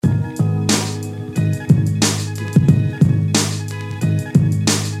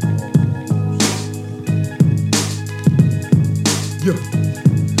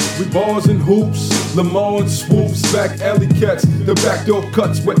bars and hoops, Lamar and swoops, back alley cats, the backdoor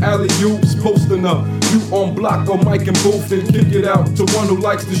cuts with alley-oops, posting up. You on block or mic and booth, then kick it out to one who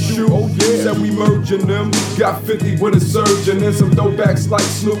likes to shoot. Oh yeah, said we merging them. Got 50 with a surgeon and some throwbacks like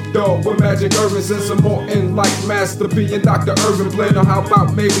Snoop Dogg with Magic Irvin and some more in like Master P and Dr. Irvin playing. Or how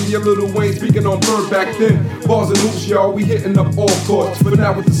about maybe a Lil Wayne speaking on Bird back then? Bars and hoops, y'all, we hitting up all courts. But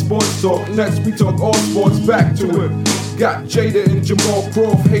now with the sports talk, next we talk all sports. Back to it. Got Jada and Jamal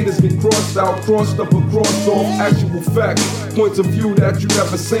Croft, haters get crossed out, crossed up across off actual facts, points of view that you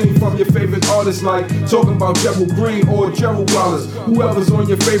never seen from your favorite artists, like talking about Gerald Green or Gerald Wallace, whoever's on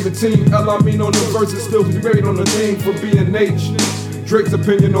your favorite team. El Amin on the verses still be great on the name for B&H. Drake's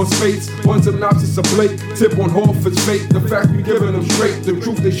opinion on space, one synopsis of Blake, tip on Horford's fate, the fact we giving them straight, the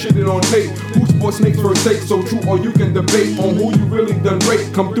truth they shitting on tape, who sports snakes first take, so true or you can debate on who you really done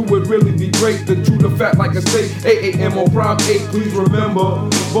rate, come through it really be great, the true, the fat like a steak, 8 a.m. on Prime 8, please remember,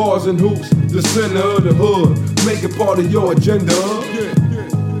 bars and hoops, the center of the hood, make it part of your agenda.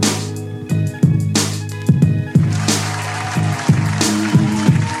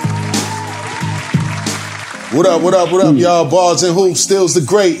 What up, y'all? Bars and Hoops, Stills the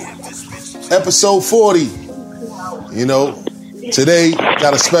Great. Episode 40. You know, today,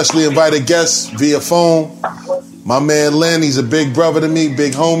 got a specially invited guest via phone. My man Len, he's a big brother to me,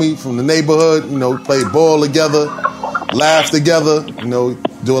 big homie from the neighborhood. You know, played ball together, laugh together, you know,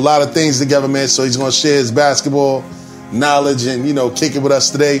 do a lot of things together, man. So he's going to share his basketball knowledge and, you know, kick it with us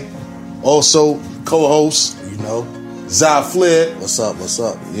today. Also, co-host, you know, Zy Flair. What's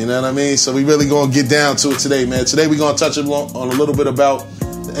up? You know what I mean? So we really gonna get down to it today, man. Today we're gonna touch on a little bit about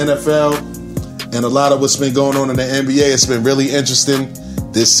the NFL and a lot of what's been going on in the NBA. It's been really interesting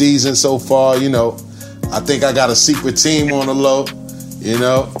this season so far. You know, I think I got a secret team on the low. You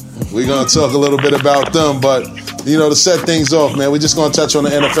know, we're gonna talk a little bit about them, but you know, to set things off, man, we're just gonna touch on the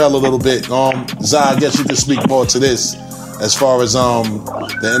NFL a little bit. Zy, I guess you can speak more to this as far as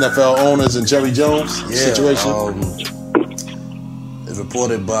the NFL owners and Jerry Jones situation. It's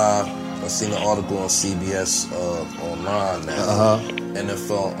reported by, I seen an article on CBS online that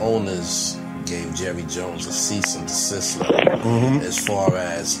NFL owners gave Jerry Jones a cease and desist letter as far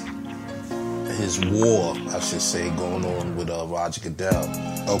as his war, I should say, going on with Roger Goodell.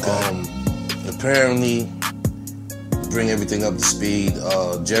 Okay. Apparently, bring everything up to speed,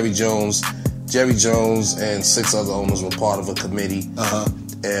 Jerry Jones and 6 other owners were part of a committee,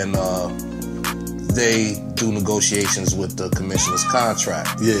 and they do negotiations with the commissioner's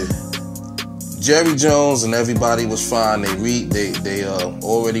contract. Yeah. Jerry Jones and everybody was fine. They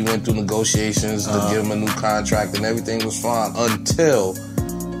already went through negotiations to give him a new contract, and everything was fine until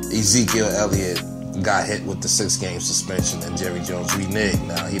Ezekiel Elliott got hit with the 6-game suspension, and Jerry Jones reneged.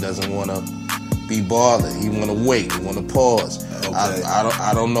 Now he doesn't want to be bothered. He want to wait. He want to pause. Okay.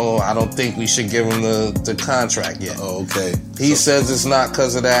 I don't know. I don't think we should give him the contract yet. Oh, okay. He says it's not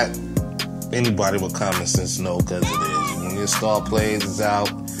because of that. Anybody with common sense know because it is. When your star players is out,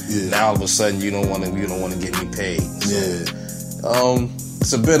 now all of a sudden you don't want to get me paid. So,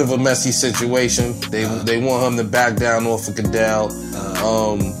 it's a bit of a messy situation. They want him to back down off of Goodell.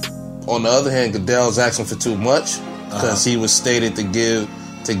 On the other hand, Goodell's asking for too much because he was stated to get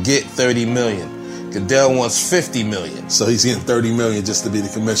 $30 million. Goodell wants $50 million. So he's getting $30 million just to be the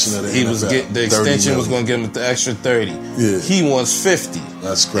commissioner of the NFL. The extension was going to give him the extra $30. Yeah. He wants $50.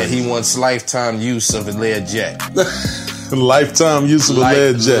 That's crazy. And he wants lifetime use of a Learjet. Lifetime use of a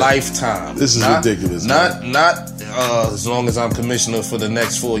Learjet. Lifetime. This is ridiculous. Not as long as I'm commissioner for the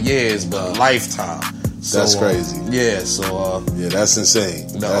next 4 years, but lifetime. So, that's crazy. Yeah, so yeah, that's insane.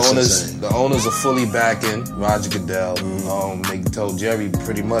 The owners are fully backing Roger Goodell. They told Jerry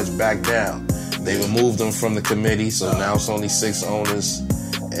pretty much back down. They removed him from the committee, so now it's only 6 owners.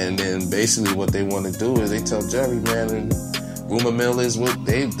 And then basically what they want to do is they tell Jerry, man, and rumor mill is what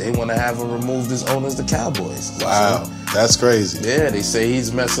they want to have him removed as owners the Cowboys. Wow, so, that's crazy. Yeah, they say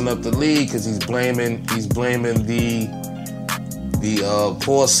he's messing up the league because he's blaming the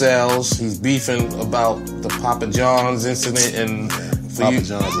poor sales. He's beefing about the Papa John's incident and Papa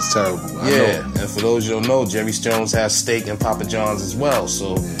John's is terrible. And for those you don't know, Jerry Jones has stake in Papa John's as well.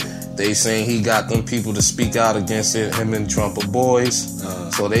 So they saying he got them people to speak out against it. Him and Trump are boys.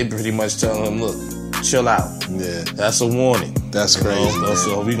 So they pretty much tell him, look, chill out. Yeah, that's a warning. That's crazy.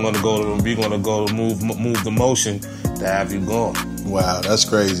 So we're gonna go to move the motion to have you gone. Wow, that's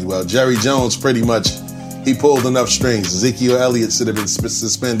crazy. Well, Jerry Jones pretty much he pulled enough strings. Ezekiel Elliott should have been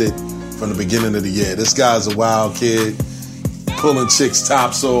suspended from the beginning of the year. This guy's a wild kid, pulling chicks'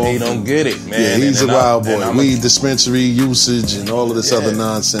 tops off. He don't get it, man. Yeah, he's a wild boy. Weed dispensary usage and all of this other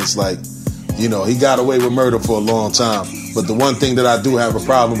nonsense. Like, you know, he got away with murder for a long time. But the one thing that I do have a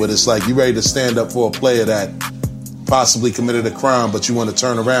problem with is like you ready to stand up for a player that possibly committed a crime, but you want to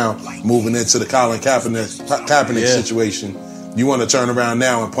turn around, moving into the Colin Kaepernick situation. You want to turn around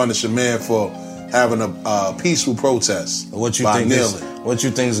now and punish a man for having a peaceful protest. What you think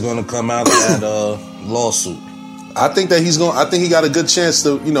is going to come out of that lawsuit? I think that I think he got a good chance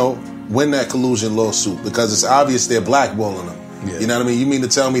to, win that collusion lawsuit because it's obvious they're blackballing him. Yeah. You know what I mean? You mean to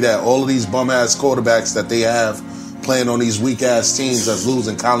tell me that all of these bum-ass quarterbacks that they have playing on these weak-ass teams that's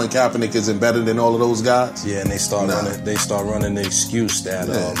losing, Colin Kaepernick is better than all of those guys? Yeah, and they start running the excuse that,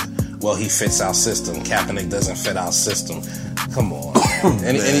 well, he fits our system. Kaepernick doesn't fit our system. Come on,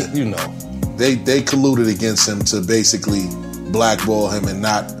 man. They colluded against him to basically blackball him and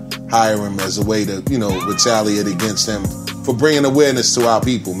not hire him as a way to, retaliate against him for bringing awareness to our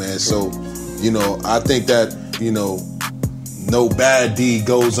people, man. So, I think that, no bad deed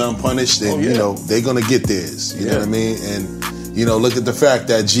goes unpunished, and they're gonna get theirs. You know what I mean? And look at the fact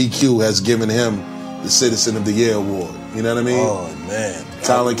that GQ has given him the Citizen of the Year award. You know what I mean? Oh man,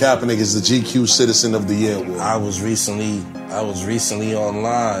 Colin Kaepernick is the GQ Citizen of the Year award. I was recently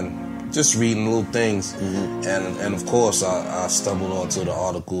online, just reading little things, and of course I stumbled onto the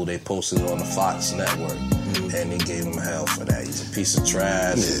article they posted on the Fox network, and they gave him hell for that. He's a piece of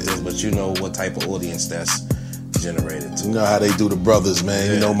trash, but you know what type of audience that's generated to. You know how they do the brothers,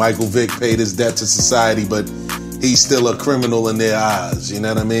 man. Yeah. Michael Vick paid his debt to society, but he's still a criminal in their eyes. You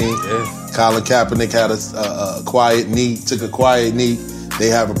know what I mean? Yeah. Colin Kaepernick had a quiet knee, took a quiet knee. They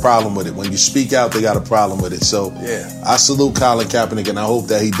have a problem with it. When you speak out, they got a problem with it. So I salute Colin Kaepernick, and I hope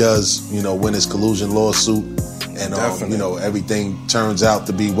that he does, win his collusion lawsuit, and everything turns out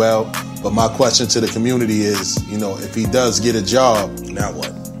to be well. But my question to the community is, if he does get a job, now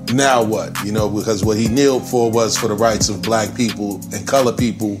what? Now what? Because what he kneeled for was for the rights of black people and colored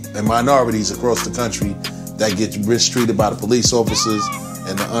people and minorities across the country that get mistreated by the police officers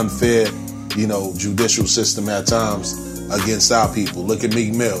and the unfair, judicial system at times against our people. Look at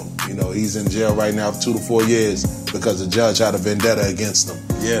Meek Mill. He's in jail right now for 2 to 4 years because the judge had a vendetta against him.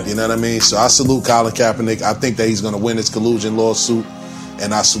 Yeah. You know what I mean? So I salute Colin Kaepernick. I think that he's going to win his collusion lawsuit,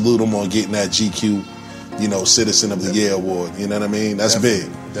 and I salute him on getting that GQ, Citizen of the Year award. You know what I mean? That's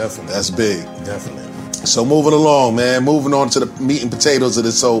big. Definitely. That's big. Definitely. So moving along, man. Moving on to the meat and potatoes of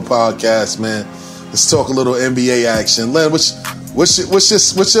this whole podcast, man. Let's talk a little NBA action. Len, what's your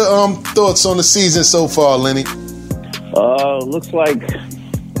thoughts on the season so far, Lenny? Looks like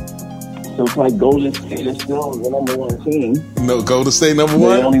Golden State is still the number one team. No, Golden State number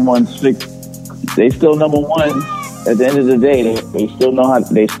one? They only won 6. They still number one. At the end of the day, they still know how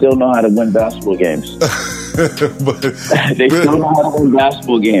to win basketball games. They still know how to win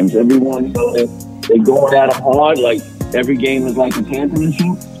basketball games. Everyone, they're going at it hard. Like every game is like a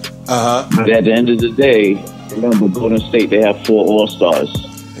championship. But at the end of the day, remember Golden State, they have 4 All-Stars.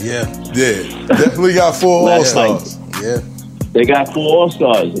 Yeah, definitely got 4 All-Stars. Yeah, they got 4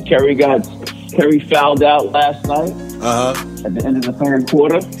 All-Stars. Kerry fouled out last night. At the end of the third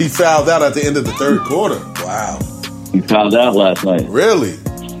quarter. He fouled out at the end of the third quarter. Wow. He fouled out last night. Really?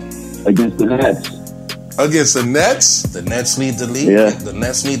 Against the Nets. Against the Nets? The Nets lead the league. Yeah. The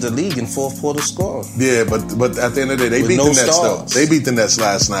Nets lead the league in fourth quarter score. Yeah, but at the end of the day, they beat the Nets though. They beat the Nets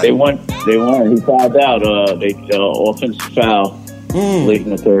last night. They won. He fouled out. They offensive foul late in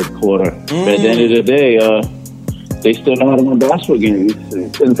the third quarter. But at the end of the day, they still know how to win basketball games. You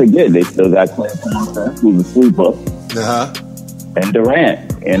shouldn't forget, they still got Klay Thompson, who's a sleeper. And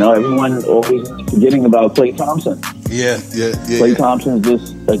Durant. Everyone always forgetting about Klay Thompson. Yeah. Klay Thompson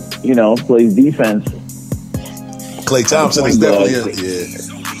just, plays defense. Klay Thompson is definitely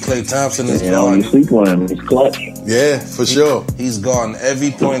Klay Thompson is when you sleep on him, he's clutch. Yeah, for sure. He's guarding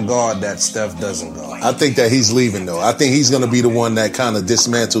every point guard that Steph doesn't guard. I think that he's leaving, though. I think he's going to be the one that kind of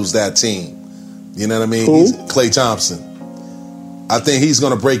dismantles that team. You know what I mean? Who? Klay Thompson. I think he's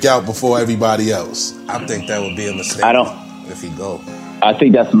going to break out before everybody else. I think that would be a mistake. If he go. I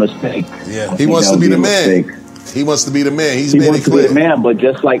think that's a mistake. Yeah. He wants to be the man. He wants to be the man. He wants to be the man, but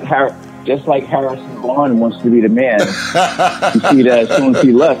just like Harrison Barnes wants to be the man, you see that as soon as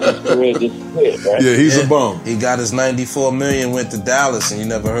he left, his career disappeared, right? Yeah, he's a bum. He got his $94 million, went to Dallas, and you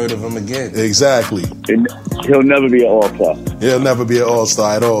never heard of him again. Exactly. He'll never be an All-Star. He'll never be an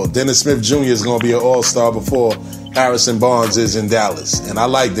All-Star at all. Dennis Smith Jr. is going to be an All-Star before Harrison Barnes is in Dallas, and I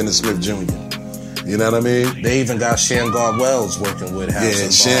like Dennis Smith Jr. You know what I mean? They even got Shamgar Wells working with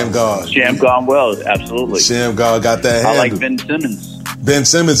Harrison Barnes. Shamgar Wells, absolutely. Shamgar got that handle. I like Ben Simmons. Ben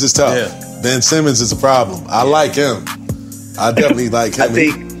Simmons is tough. Yeah. Ben Simmons is a problem. I like him. I definitely like him. I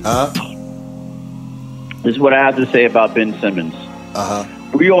think, this is what I have to say about Ben Simmons.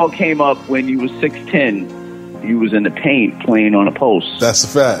 We all came up when he was 6'10", he was in the paint playing on a post. That's a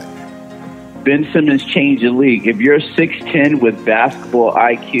fact. Ben Simmons changed the league. If you're 6'10" with basketball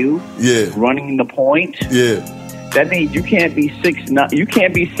IQ, running the point, that means you can't be 6'9". You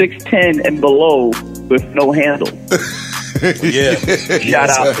can't be 6'10" and below with no handle. Shout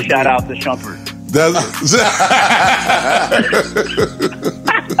out to Shumpert.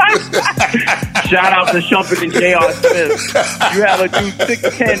 Shout out to Shumpert and J.R. Smith. You have a dude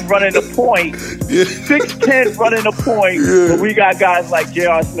 6'10" running the point. 6'10" running the point. But we got guys like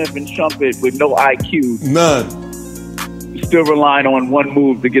J.R. Smith and Shumpert with no IQ. None. Still relying on one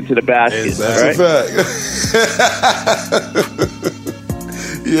move to get to the basket. That's a fact.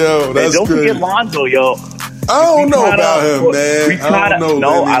 Yo, that's don't crazy. forget Lonzo, yo. I don't know about him, man. I don't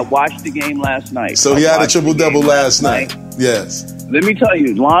know. I watched the game last night. So he had a triple-double last night. Yes. Let me tell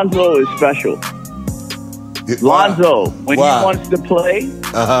you, Lonzo is special. Lonzo, when he wants to play,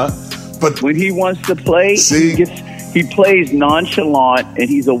 but when he wants to play, he plays nonchalant, and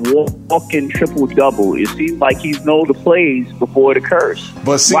he's a walking triple-double. It seems like he knows the plays before it occurs.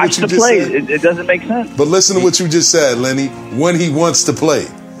 But see watch what you the just plays. said. It doesn't make sense. But listen to what you just said, Lenny. When he wants to play.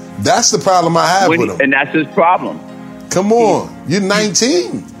 That's the problem I have with him. And that's his problem. Come on. You're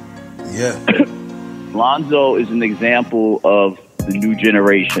 19. Yeah. Lonzo is an example of the new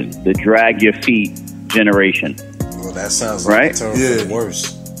generation, the drag your feet generation. Well, that sounds like a term for the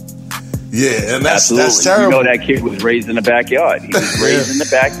worst. Yeah, and that's terrible. You know that kid was raised in the backyard. He was raised in the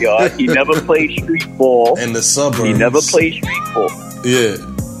backyard. He never played street ball. In the suburbs. He never played street ball. Yeah.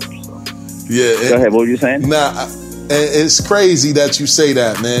 Go ahead, what were you saying? Nah, it's crazy that you say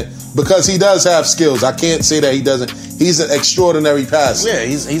that, man, because he does have skills. I can't say that he doesn't. He's an extraordinary passer. Yeah,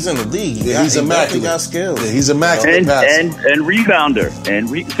 he's in the league. He's immaculate. He got skills. Yeah, he's immaculate passer. And rebounder. And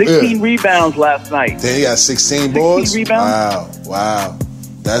 16 rebounds last night. Then he got 16 boards? Rebounds? Wow.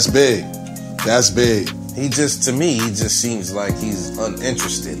 That's big. He just seems like he's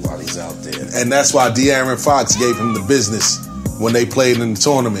uninterested while he's out there. And that's why De'Aaron Fox gave him the business when they played in the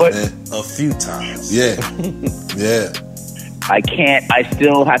tournament, man. A few times. Yeah. Yeah. I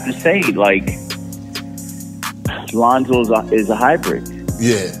still have to say, like, Lonzo is a hybrid.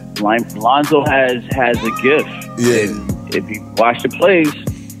 Yeah. Lonzo has a gift. Yeah. And if you watch the plays,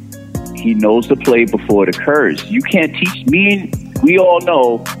 he knows the play before it occurs. You can't teach me, and we all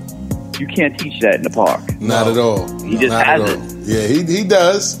know, you can't teach that in the park. Not at all. He just has it. Yeah, he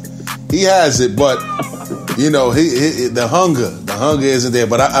does. He has it, but you know, the hunger isn't there.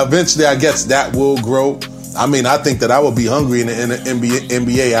 But eventually, I guess that will grow. I mean, I think that I will be hungry in the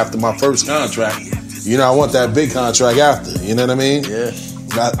NBA after my first contract. You know, I want that big contract after. You know what I mean? Yeah.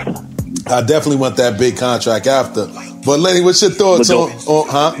 I definitely want that big contract after. But Lenny, what's your thoughts on? Go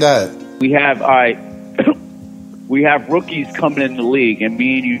ahead. We have rookies coming in the league, and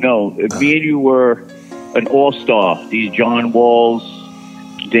me and you know, if me and you were an all-star, these John Walls,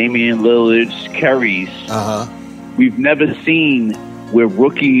 Damian Lillards, Currys, we've never seen where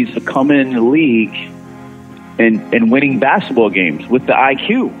rookies are coming in the league and winning basketball games with the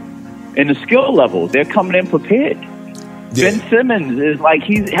IQ and the skill level. They're coming in prepared. Yeah. Ben Simmons is like,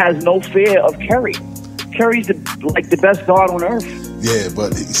 he has no fear of Curry. Curry's the best guard on earth. Yeah,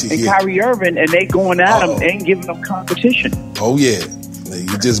 but Kyrie Irving, and they going at him and giving them competition. Oh yeah,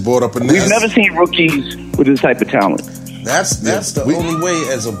 you just brought up a nest. We've never seen rookies with this type of talent. That's the only way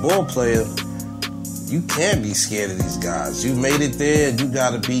as a ball player. You can't be scared of these guys. You made it there. You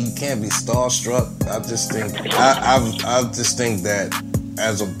can't be starstruck. I just think that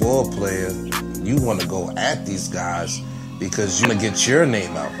as a ball player, you want to go at these guys because you want to get your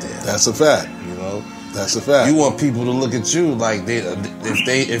name out there. That's a fact. You know. That's a fact. You want people to look at you like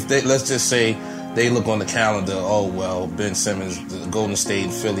if they let's just say they look on the calendar. Oh well, Ben Simmons, the Golden State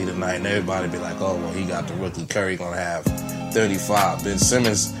and Philly tonight, and everybody be like, oh well, he got the rookie. Curry gonna have 35. Ben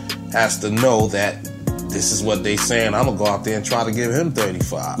Simmons has to know that this is what they saying. I'm gonna go out there and try to give him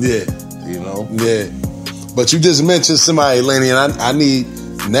 35. Yeah, you know. Yeah, but you just mentioned somebody, Lenny, and I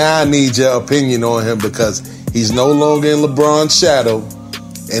need your opinion on him because he's no longer in LeBron's shadow,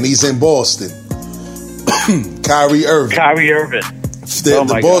 and he's in Boston. Kyrie Irving.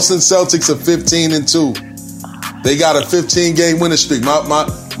 The Boston Celtics are 15-2. They got a 15-game winning streak.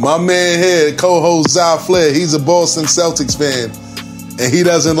 My man here, co-host Zy Flair, he's a Boston Celtics fan, and he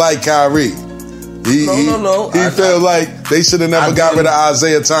doesn't like Kyrie. He felt like they should have never got rid of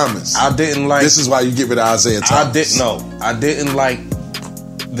Isaiah Thomas. I didn't like. This is why you get rid of Isaiah Thomas. I didn't like.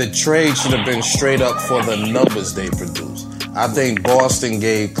 The trade should have been straight up for the numbers they produced. I think Boston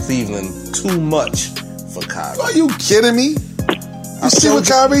gave Cleveland too much for Kyrie. Are you kidding me? You see what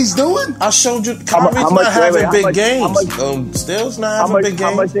Kyrie's doing? I showed you. Kyrie's not having big games. Still's not having big games.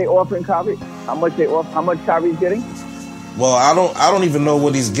 How much they offering Kyrie? How much Kyrie's getting? Well, I don't even know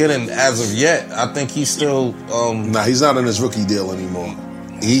what he's getting as of yet. I think he's still. Nah, he's not in his rookie deal anymore.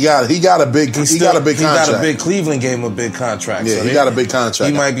 He got a big contract. He got a big Cleveland gave him a big contract. Yeah, so he got a big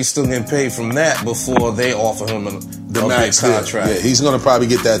contract. He might be still getting paid from that before they offer him a big contract. Yeah, he's going to probably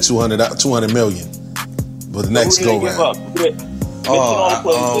get that $200 million for the next go round.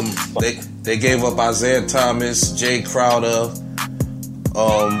 They gave up Isaiah Thomas, Jay Crowder,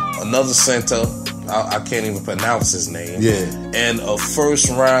 another center. I can't even pronounce his name. Yeah, and a first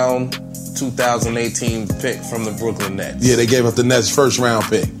round 2018 pick from the Brooklyn Nets. Yeah, they gave up the Nets first round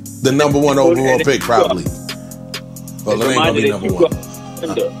pick, the number 1 overall pick, probably. Well, it ain't gonna be number 1.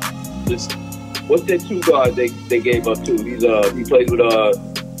 What's that 2 guard they gave up to? He plays with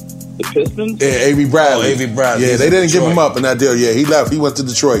the Pistons. Yeah, Avery Bradley. Avery Bradley. Yeah, they didn't give him up in that deal. Yeah, he left. He went to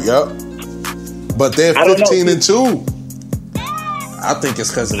Detroit. Yup. But they're 15-2. I think it's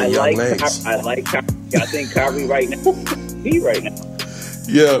because of the young legs. I like Kyrie. I think Kyrie right now.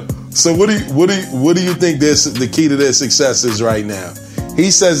 Yeah. So what do you think the key to their success is right now? He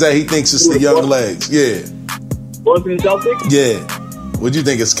says that he thinks it's the young legs. Yeah. Boston Celtics? Yeah. What do you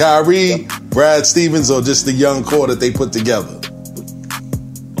think? It's Kyrie, Brad Stevens, or just the young core that they put together?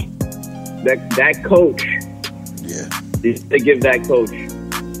 That coach. Yeah. They give that coach.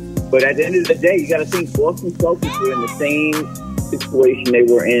 But at the end of the day, you got to think Boston Celtics were in the same situation they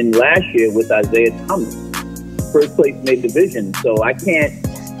were in last year with Isaiah Thomas. First place in their division. So I can't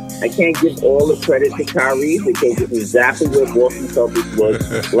give all the credit to Kyrie because it's exactly where Boston Celtics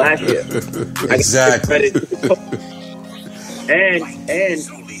was last year. Exactly. I give credit to the coach. And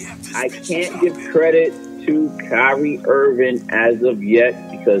I can't give credit to Kyrie Irving as of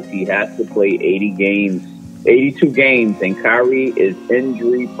yet because he has to play 82 games, and Kyrie is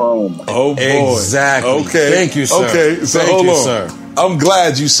injury prone. Oh, boy. Exactly. Okay. Thank you, sir. Okay, so hold on. Sir. I'm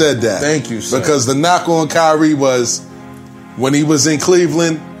glad you said that. Thank you, sir. Because the knock on Kyrie was when he was in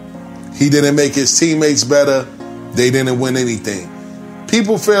Cleveland, he didn't make his teammates better. They didn't win anything.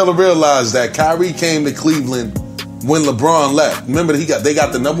 People fail to realize that Kyrie came to Cleveland when LeBron left. Remember, they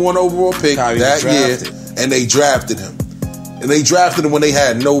got the number 1 overall pick that year, and they drafted him. And they drafted him when they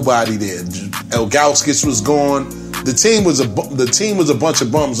had nobody there. Ilgauskas was gone. The team was a bunch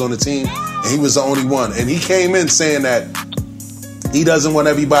of bums on the team, and he was the only one. And he came in saying that he doesn't want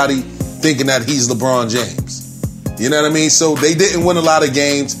everybody thinking that he's LeBron James. You know what I mean? So they didn't win a lot of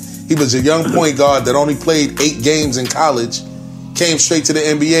games. He was a young point guard that only played 8 games in college, came straight to the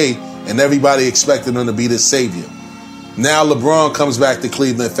NBA, and everybody expected him to be the savior. Now LeBron comes back to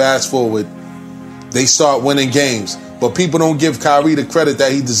Cleveland. Fast forward, they start winning games. But people don't give Kyrie the credit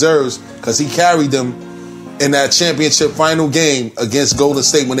that he deserves because he carried them in that championship final game against Golden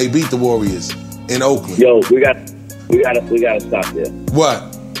State when they beat the Warriors in Oakland. Yo, we got to stop there.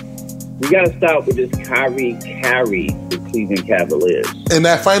 What? We got to stop with this Kyrie carry the Cleveland Cavaliers. In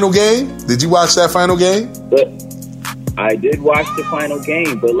that final game? Did you watch that final game? But I did watch the final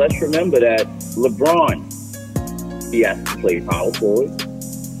game, but let's remember that LeBron, he has to play power forward.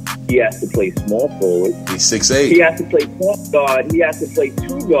 He has to play small forward. He's 6'8". He has to play point guard. He has to play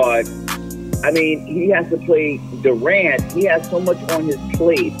 2 guard. I mean, he has to play Durant. He has so much on his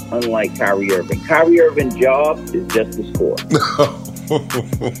plate, unlike Kyrie Irving. Kyrie Irving's job is just to score.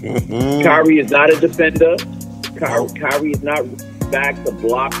 Kyrie is not a defender. Kyrie is not back to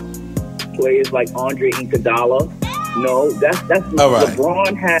block players like Andre Iguodala. No, that's all right.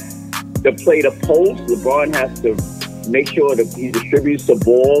 LeBron has to play the post. LeBron has to make sure that he distributes the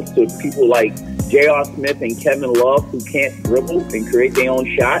ball to people like J.R. Smith and Kevin Love who can't dribble and create their own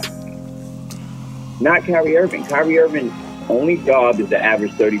shot. Not Kyrie Irving. Kyrie Irving's only job is to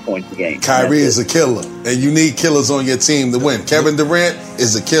average 30 points a game. Kyrie is a killer, and you need killers on your team to win. Kevin Durant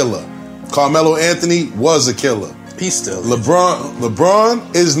is a killer. Carmelo Anthony was a killer. He's still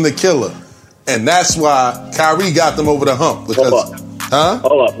LeBron isn't a killer, and that's why Kyrie got them over the hump. Because, Hold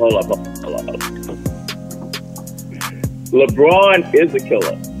up. LeBron is a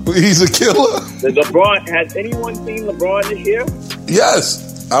killer. He's a killer. Has anyone seen LeBron this year? Yes.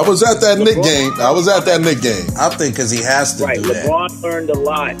 I was at that Knick game. I think because he has to do that. LeBron learned a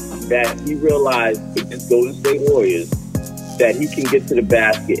lot that he realized against Golden State Warriors that he can get to the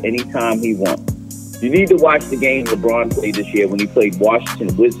basket anytime he wants. You need to watch the game LeBron played this year when he played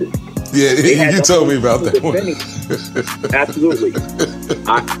Washington Wizards. Yeah, you told me about that one. Absolutely.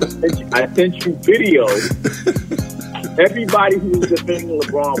 I sent you videos. Everybody who was defending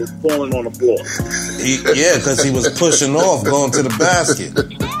LeBron was falling on the floor. Because he was pushing off, going to the basket.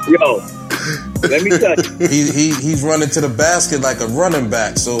 Yo, Let me tell you. He's running to the basket like a running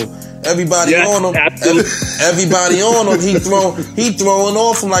back. So everybody on him, everybody on him, he throwing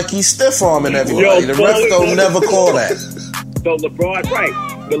off him like he's stiff arming everybody. The refs don't never call that. So LeBron, right?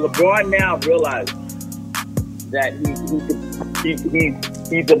 But LeBron now realized that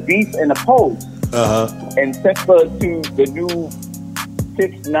he's a beast in the post. And similar to the new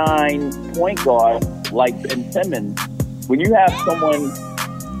 6'9" point guard like Ben Simmons, when you have someone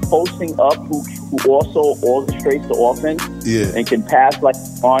posting up who also orchestrates the offense and can pass like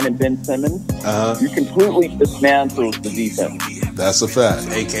LeBron and Ben Simmons, you completely dismantle the defense. That's a fact.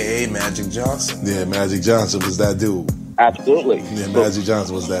 AKA Magic Johnson. Yeah, Magic Johnson was that dude. Absolutely. Yeah, Magic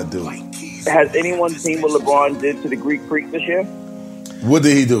Johnson was that dude. Has anyone seen what LeBron did to the Greek Freak this year? What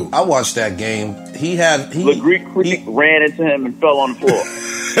did he do? I watched that game. The Greek Freak ran into him and fell on the floor.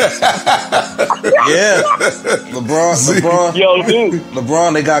 Yeah, LeBron. Yo, dude.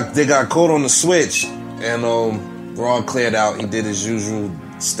 LeBron, they got caught on the switch, and LeBron cleared out. He did his usual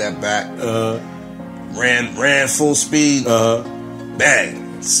step back, ran full speed,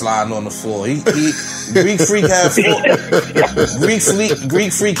 bang, sliding on the floor. Greek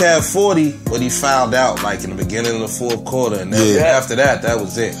Freak had 40, but he fouled out like in the beginning of the fourth quarter, and then after that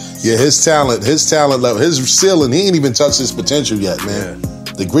was it. Yeah, his talent level, his ceiling, he ain't even touched his potential yet, man. Yeah.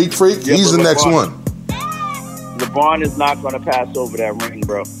 The Greek Freak, he's the next one. LeBron is not going to pass over that ring,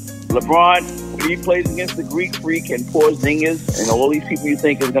 bro. LeBron, when he plays against the Greek Freak and Porzingis and all these people you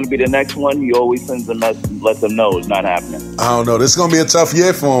think is going to be the next one, he always sends a message and lets them know it's not happening. I don't know. This is going to be a tough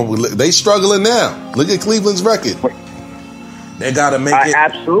year for him. They struggling now. Look at Cleveland's record. They got to make it.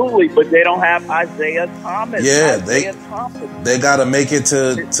 Absolutely, but they don't have Isaiah Thomas. Yeah, they got to make it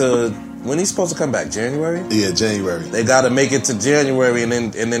to when he's supposed to come back? January? Yeah, January. They got to make it to January, and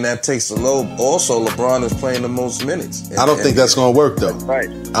then that takes a load. Also, LeBron is playing the most minutes. I don't think that's going to work, though. Right.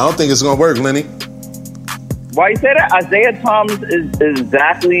 I don't think it's going to work, Lenny. Why you say that? Isaiah Thomas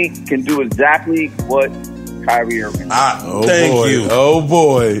can do exactly what Kyrie Irving. Thank you. Oh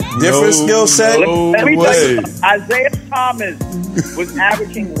boy, different skill set. Let me tell you, Isaiah Thomas was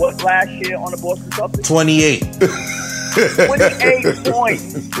averaging what last year on the Boston Celtics? 28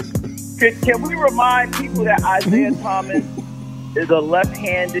 points. Can we remind people that Isaiah Thomas is a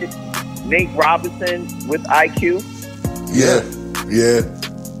left-handed Nate Robinson with IQ? Yeah.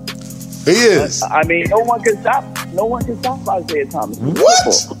 He is. I mean, no one can stop Isaiah Thomas.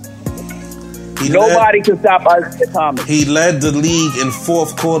 What? Nobody can stop Isaiah Thomas. He led the league in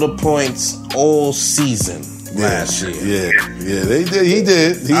fourth quarter points all season last year. Yeah, they did. He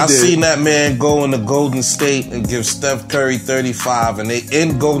did. I seen that man go into Golden State and give Steph Curry 35, and they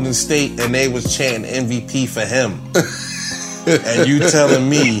in Golden State, and they was chanting MVP for him. And you telling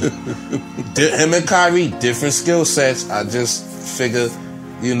me him and Kyrie different skill sets? I just figure,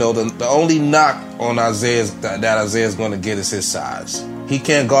 the only knock on Isaiah that Isaiah's going to get is his size. He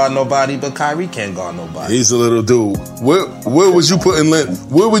can't guard nobody, but Kyrie can't guard nobody. He's a little dude. Where would you put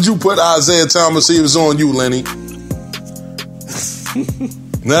Where would you put Isaiah Thomas if he was on you, Lenny?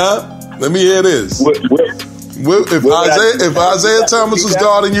 Nah, let me hear this. If Isaiah Thomas was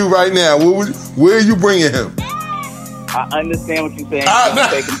guarding you right now, where are you bringing him? I understand what you're saying.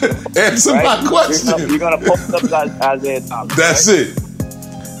 Answer my question. You're gonna post up Isaiah Thomas. That's it.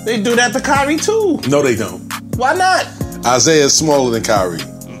 They do that to Kyrie too. No, they don't. Why not? Isaiah is smaller than Kyrie.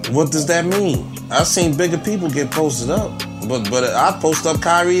 What does that mean? I've seen bigger people get posted up, but I'd post up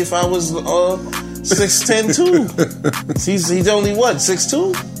Kyrie if I was 6'10" too. He's only what,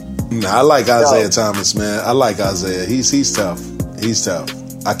 6'2"? Nah, I like Isaiah Thomas, man. I like Isaiah. He's tough. He's tough.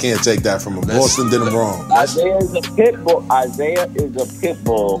 I can't take that from him. Boston did him wrong. Isaiah is a pit bull. Isaiah is a pit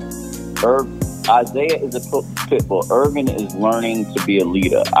bull. Irvin is learning to be a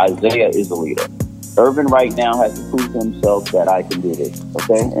leader. Isaiah is a leader. Irvin right now has to prove to himself that I can do this.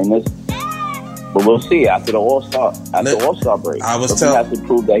 Okay, but we'll see after the All-Star break. Irvin has to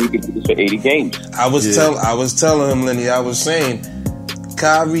prove that he can do this for 80 games. I was telling him, Lenny. I was saying,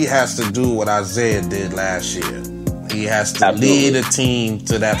 Kyrie has to do what Isaiah did last year. He has to lead a team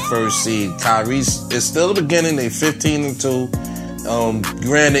to that first seed. It's still the beginning. They 15-2.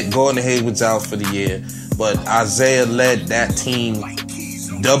 Granted, Gordon Hayward's out for the year, but Isaiah led that team,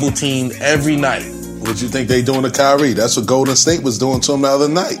 double teamed every night. What you think they doing to Kyrie? That's what Golden State was doing to him the other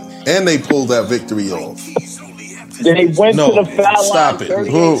night, and they pulled that victory off. They went to the foul line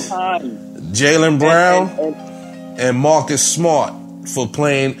 38 times. Jaylen Brown and Marcus Smart for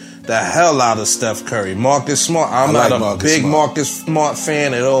playing. the hell out of Steph Curry. Marcus Smart, I'm not a big Marcus Smart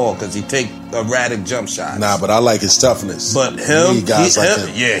fan at all because he take erratic jump shots. Nah, but I like his toughness. But him,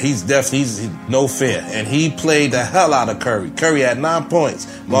 yeah, he's definitely no fear. And he played the hell out of Curry. Curry had 9 points.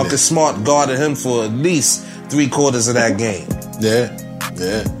 Marcus Smart guarded him for at least 3/4 of that game. Yeah.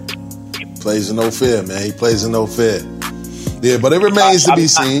 Plays in no fear, man. He plays in no fear. Yeah, but it remains to be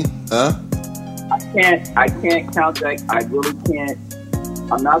seen. Huh? I can't count that. I really can't.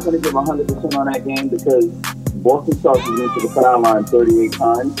 I'm not going to give 100% on that game because Boston Celtics went to the foul line 38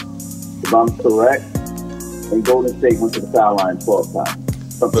 times, if I'm correct, and Golden State went to the foul line 12 times.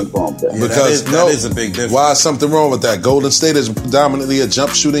 Something's wrong with that. Yeah, because that is a big difference. Why is something wrong with that? Golden State is predominantly a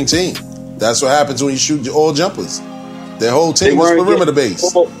jump shooting team. That's what happens when you shoot all jumpers. Their whole team is perimeter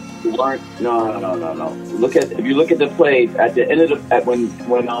based. No. If you look at the plays at the end of when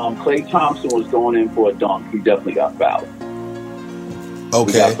Klay Thompson was going in for a dunk, he definitely got fouled.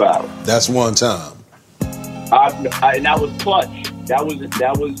 Okay, got fouled. That's one time. And that was clutch. That was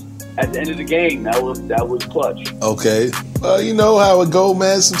at the end of the game. That was clutch. Okay, well, you know how it go,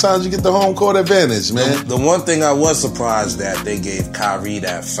 man. Sometimes you get the home court advantage, man. The one thing I was surprised that they gave Kyrie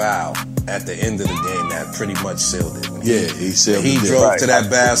that foul at the end of the game that pretty much sealed it. He sealed it. He drove to that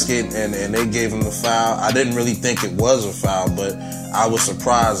basket and they gave him the foul. I didn't really think it was a foul, but I was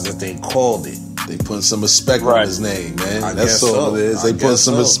surprised that they called it. They put some respect on his name, man. That's all it is. They put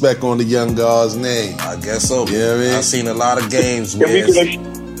some respect on the young guard's name. I guess so. You know what I mean? I've seen a lot of games where...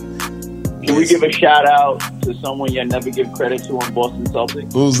 Can we give a shout out to someone you never give credit to on Boston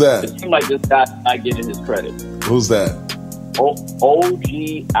Celtics? Who's that? It seems like this guy's not getting his credit. Who's that?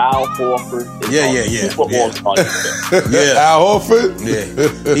 OG Al Horford. Yeah. Al Horford? Yeah.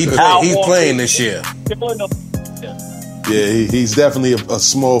 He's playing this year. Yeah, he's definitely a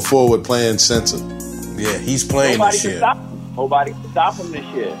small forward playing center. Yeah, he's playing this year. Nobody can stop him this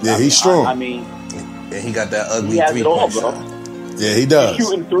year. Yeah, he's strong. And he got that ugly 3-point shot. Yeah, he does. He's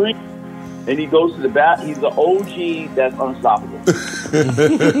shooting three, and he goes to the bat. He's the OG that's unstoppable.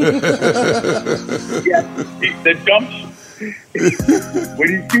 The jump.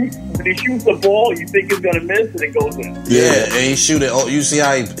 when he shoots the ball, you think he's gonna miss, and it goes in. Yeah, and he shoot it. Oh, you see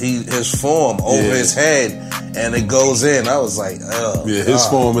how his form over his head, and it goes in. I was like, oh. Yeah, his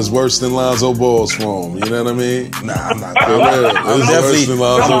form is worse than Lonzo Ball's form. You know what I mean? Nah, I'm not. I'm definitely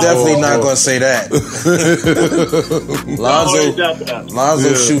not gonna say that.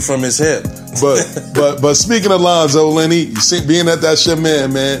 Lonzo shoot from his hip. But speaking of Lonzo, Lenny, you see, being that that's your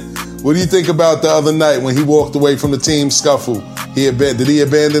man. What do you think about the other night when he walked away from the team scuffle? Did he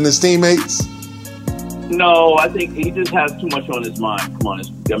abandon his teammates? No, I think he just has too much on his mind. Come on,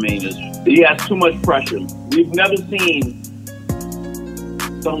 he has too much pressure. We've never seen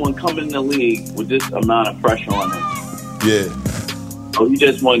someone come in the league with this amount of pressure on him. Yeah. So he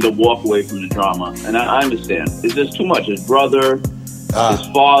just wanted to walk away from the drama, and I understand. It's just too much. His brother, his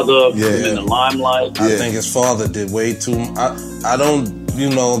father, him in the limelight. I think his father did way too. I don't.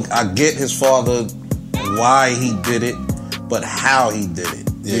 I get his father, why he did it, but how he did it.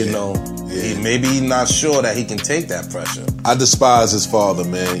 Maybe he's not sure that he can take that pressure. I despise his father,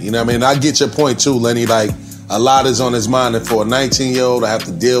 man. You know what I mean? I get your point too, Lenny. Like, a lot is on his mind, and for a 19-year-old to have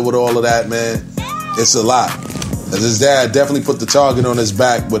to deal with all of that, man, it's a lot. Because his dad definitely put the target on his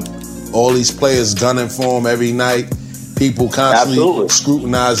back with all these players gunning for him every night, people constantly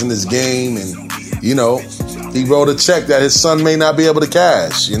scrutinizing his game, and, he wrote a check that his son may not be able to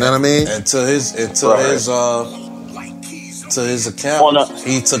cash. You know what I mean? And to his account,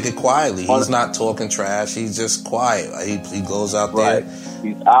 he took it quietly. He's not talking trash. He's just quiet. He goes out there.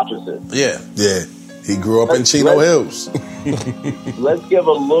 He's opposite. Yeah. He grew up in Chino Hills. Let's give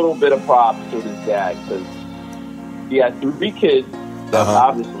a little bit of props to his dad, because he had 3 kids that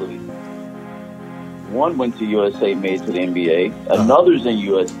obviously, one went to USA, made to the NBA. Another's in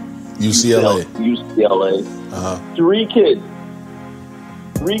UCLA. 3 kids.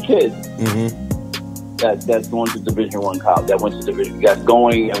 Mm-hmm. That's going to Division I college. That's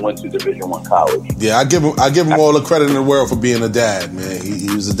going and went to Division I college. Yeah, I give him all the credit in the world for being a dad, man. He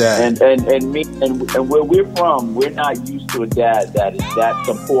was a dad. And where we're from, we're not used to a dad that is that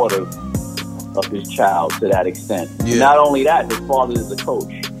supportive of his child to that extent. Yeah. Not only that, his father is a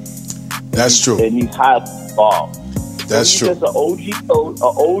coach. That's true. And he's highly involved. That's true. He's just an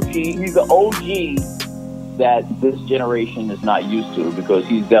OG. He's an OG that this generation is not used to, because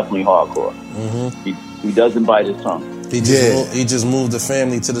he's definitely hardcore. Mm-hmm. He doesn't bite his tongue. He just moved the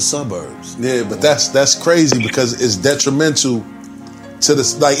family to the suburbs. Yeah, but that's crazy, because it's detrimental to the,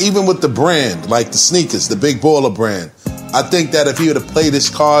 like, even with the brand, like the sneakers, the Big Baller brand. I think that if he would have played his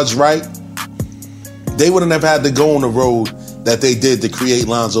cards right, they wouldn't have had to go on the road that they did to create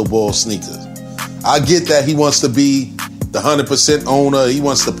Lonzo Ball sneakers. I get that he wants to be the 100% owner. He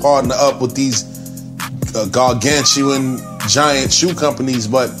wants to partner up with these gargantuan giant shoe companies,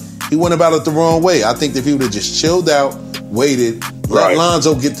 but he went about it the wrong way. I think if he would have just chilled out, waited, let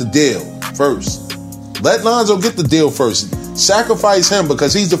Lonzo get the deal first. Let Lonzo get the deal first. Sacrifice him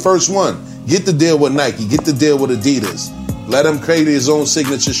because he's the first one. Get the deal with Nike. Get the deal with Adidas. Let him create his own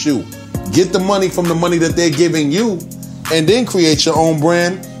signature shoe. Get the money from the money that they're giving you, and then create your own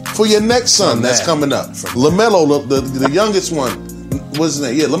brand for your next son that's coming up. LaMelo, the youngest one, what's his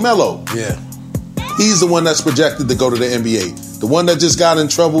name? Yeah, LaMelo. Yeah. He's the one that's projected to go to the NBA. The one that just got in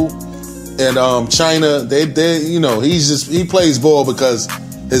trouble in China, he plays ball because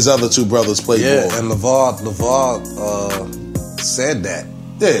his other two brothers play ball. Yeah, and LeVar said that.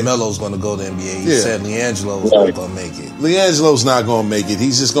 Yeah. Melo's going to go to the NBA. He said LiAngelo's not going to make it. LiAngelo's not going to make it.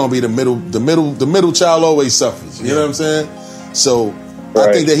 He's just going to be the middle child always suffers. You know what I'm saying? So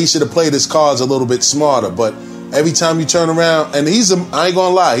I think that he should have played his cards a little bit smarter. But every time you turn around, and I ain't going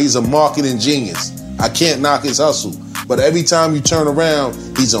to lie, he's a marketing genius. I can't knock his hustle. But every time you turn around,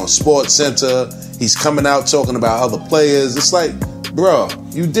 he's on Sports Center. He's coming out talking about other players. It's like, bro,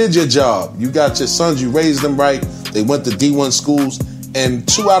 you did your job. You got your sons. You raised them right. They went to D1 schools. And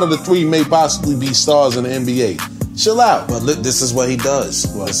 2 out of the 3 may possibly be stars in the NBA. Chill out. But look, this is what he does.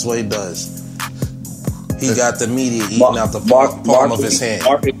 This is what he does. He got the media eating out the palm of his hand.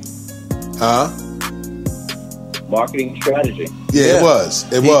 Marketing strategy. Yeah, it was.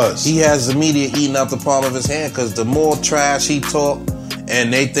 It was. He has the media eating out the palm of his hand because the more trash he talk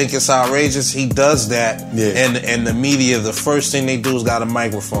and they think it's outrageous, he does that. Yeah. And the media, the first thing they do is got a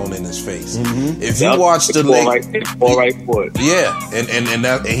microphone in his face. Mm-hmm. If you watch the Lakers, and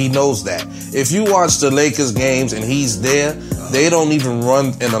he knows that. If you watch the Lakers games and he's there, they don't even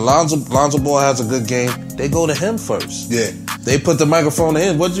run. And Lonzo Ball has a good game. They go to him first. Yeah. They put the microphone to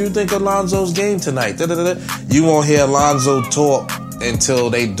him. What do you think of Lonzo's game tonight? You won't hear Lonzo talk until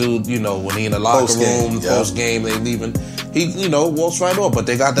they do, when he in the locker room, post game, they leaving. He, walks right off. But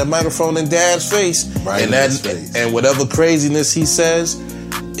they got that microphone in Dad's face. Right in his face. And whatever craziness he says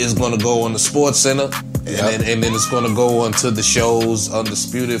is going to go on the Sports Center. And then it's going to go onto the shows,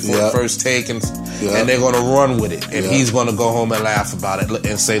 Undisputed for the First Take. And they're going to run with it. And he's going to go home and laugh about it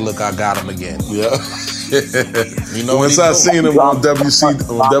and say, look, I got him again. Yeah. Once I seen him on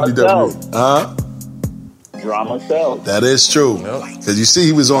WWE. Drama sells. That is true. Because you see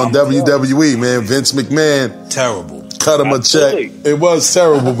he was on WWE, man. Vince McMahon. Terrible. Cut him a check. It was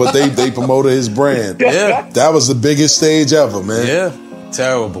terrible, but they promoted his brand. Yeah. That was the biggest stage ever, man. Yeah.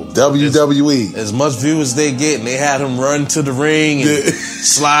 Terrible. WWE. As much views as they get, and they had him run to the ring and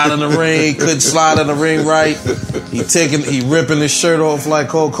slide in the ring. Couldn't slide in the ring right. He ripping his shirt off like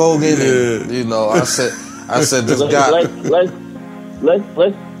Hulk Hogan. Yeah. And, I said this guy.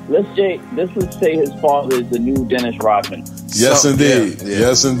 Let's say his father is the new Dennis Rodman. Yes, indeed. Yeah.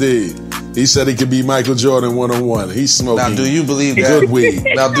 Yes, indeed. He said he could be Michael Jordan 1-on-1. He's smoking. Now, do you believe that? Good weed.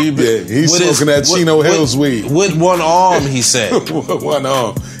 Now, do you believe? Yeah, he's smoking that Chino Hills weed with one arm. He said. One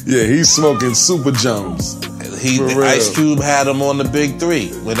arm. Yeah, he's smoking Super Jones. Ice Cube had him on the Big Three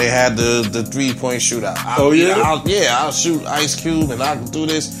when they had the 3-point shootout. I'll shoot Ice Cube and I can do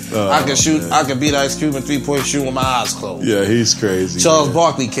this. I can shoot. Man. I can beat Ice Cube in 3-point shooting with my eyes closed. Yeah, he's crazy. Charles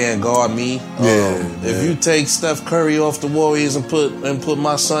Barkley can't guard me. If you take Steph Curry off the Warriors and put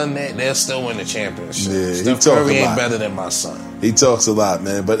my son there, they'll still win the championship. Yeah, Steph Curry ain't better than my son. He talks a lot,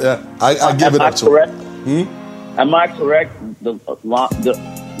 man. But I give it up to him. Am I correct? The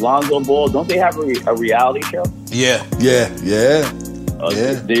Lonzo Ball, don't they have a reality show? Yeah. There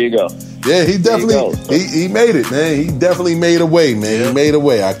you go. Yeah, he definitely he made it, man. He definitely made a way, man. Yeah. He made a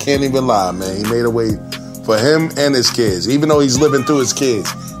way. I can't even lie, man. He made a way for him and his kids, even though he's living through his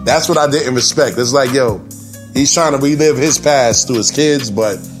kids. That's what I didn't respect. It's like, he's trying to relive his past through his kids,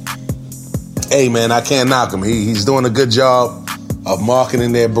 but hey, man, I can't knock him. He's doing a good job of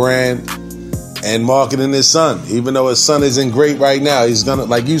marketing their brand and marketing his son. Even though his son isn't great right now, he's gonna,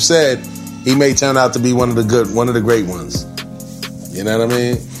 like you said, he may turn out to be one of the great ones. You know what I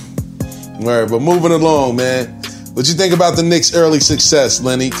mean? All right, but moving along, man. What you think about the Knicks' early success,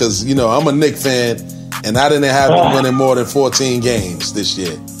 Lenny? Because, I'm a Knicks fan, and I didn't have them winning more than 14 games this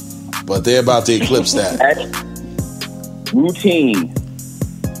year. But they're about to eclipse that. Routine.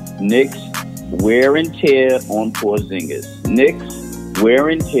 Knicks wear and tear on Porzingis. Knicks wear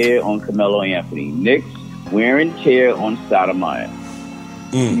and tear on Carmelo Anthony. Knicks wear and tear on Stoudemire.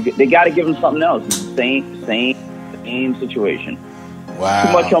 They got to give him something else. It's the same situation. Wow.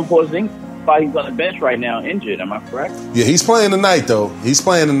 Too much on Porzingis. He's on the bench right now, injured. Am I correct? Yeah, he's playing tonight though. He's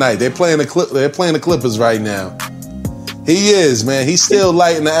playing tonight. They're playing the Clippers right now. He is, man. He's still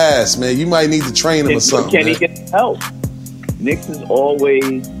light in the ass, man. You might need to train him or something. Can he get help? Knicks is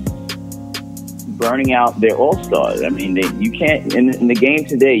always burning out their all-stars. I mean, you can't in the game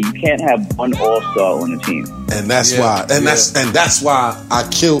today. You can't have one all-star on the team, and that's why. And that's why I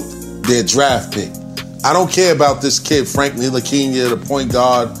killed their draft pick. I don't care about this kid, Frank Ntilikina, the point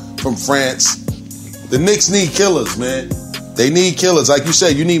guard from France. The Knicks need killers, man. They need killers. Like you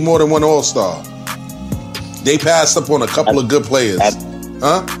said, you need more than one all-star. They passed up on a couple of good players.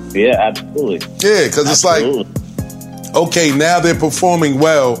 Huh? Yeah, absolutely. Yeah, because it's like, okay, now they're performing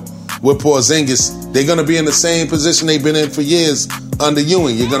well with Porzingis. They're going to be in the same position they've been in for years under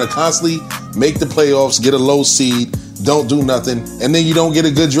Ewing. You're going to constantly make the playoffs, get a low seed, don't do nothing, and then you don't get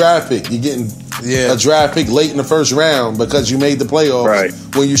a good draft pick. You're getting a draft pick late in the first round because you made the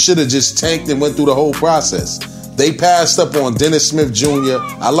playoffs when you should have just tanked and went through the whole process. They passed up on Dennis Smith Jr.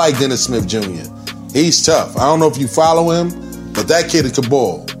 I like Dennis Smith Jr. He's tough. I don't know if you follow him, but that kid could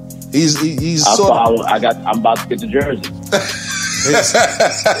ball. He's I'm about to get the jersey.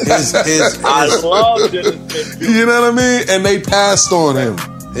 I love Dennis Smith Jr. You know what I mean? And they passed on him.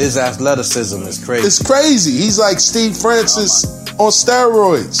 His athleticism is crazy. It's crazy. He's like Steve Francis on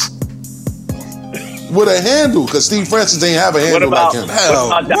steroids. With a handle, because Steve Francis ain't have a handle like him.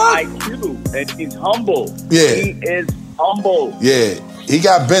 What about the IQ? And he's humble. Yeah. He is humble. Yeah. He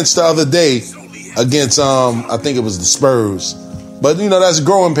got benched the other day against, I think it was the Spurs. But, that's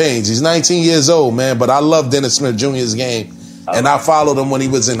growing pains. He's 19 years old, man. But I love Dennis Smith Jr.'s game. And I followed him when he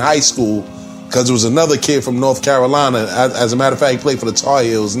was in high school because there was another kid from North Carolina. As a matter of fact, he played for the Tar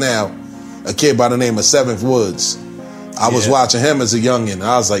Heels now. A kid by the name of Seventh Woods. I was watching him as a youngin'.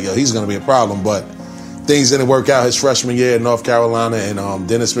 I was like, yo, he's going to be a problem. But things didn't work out his freshman year in North Carolina. And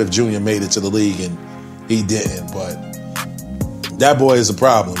Dennis Smith Jr. made it to the league, and he didn't. But that boy is a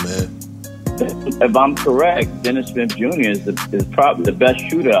problem, man. If I'm correct, Dennis Smith Jr. is probably the best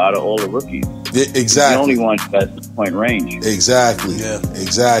shooter out of all the rookies. Yeah, exactly. He's the only one who has point range. Exactly. Yeah.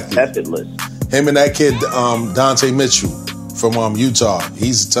 Exactly. Effortless. Him and that kid, Dante Mitchell from Utah.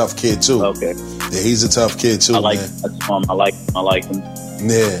 He's a tough kid too. Okay. Yeah, he's a tough kid too. I like him.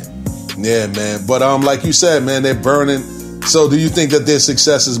 Yeah, man. But like you said, man, they're burning. So do you think that their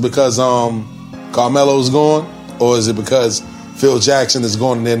success is because Carmelo's gone, or is it because Phil Jackson is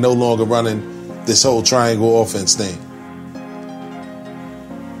gone and they're no longer running this whole triangle offense thing?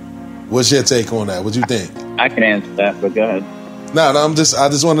 What's your take on that? What you think? I can answer that, but go ahead. No, I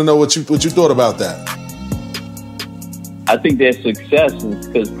just want to know what you thought about that. I think their success is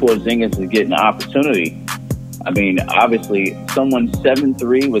because Porzingis is getting an opportunity. I mean, obviously, someone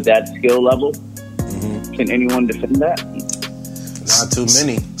 7'3" with that skill level, can anyone defend that? Not too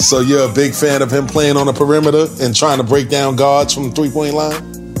many. So you're a big fan of him playing on the perimeter and trying to break down guards from the three-point line?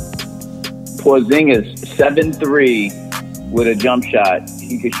 Porzingis, 7'3", with a jump shot.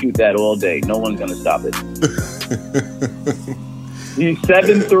 He could shoot that all day. No one's going to stop it. He's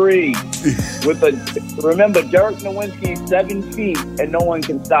 7'3", with a. Remember, Dirk Nowitzki is 7 feet, and no one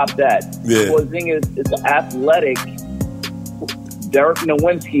can stop that. Yeah. Porzingis is an athletic Dirk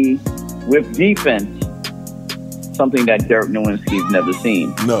Nowitzki with defense. Something that Dirk Nowitzki's never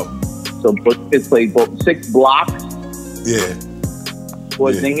seen. No. So Porzingis played 6 blocks. Yeah.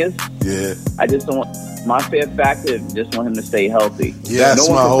 Porzingis. Yeah. I just don't want my fear factor. Just want him to stay healthy. Yeah, that's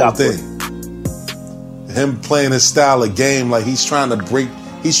my whole thing. Him playing his style of game, like he's trying to break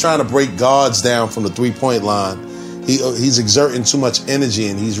guards down from the 3-point line. He's exerting too much energy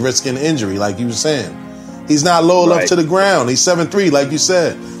and he's risking injury, like you were saying. He's not low enough to the ground. He's 7'3", like you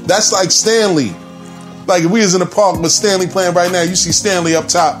said. That's like Stanley. Like if we was in the park with Stanley playing right now, you see Stanley up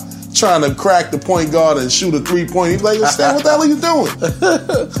top trying to crack the point guard and shoot a 3-point. He's like, Stan, what the hell are you doing?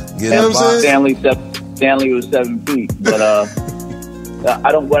 You know what I'm saying? Stanley was 7 feet, but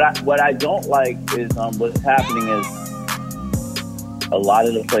I don't. What I don't like is what's happening is a lot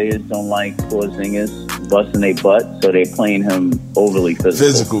of the players don't like Porzingis busting their butt, so they're playing him overly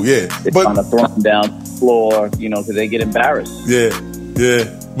physical. Yeah. They're trying to throw him down the floor, because they get embarrassed. Yeah.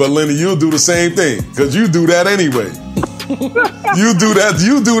 But Lenny, you'll do the same thing because you do that anyway. You do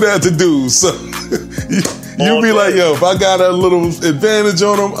that to dudes. So you'll be like, yo, if I got a little advantage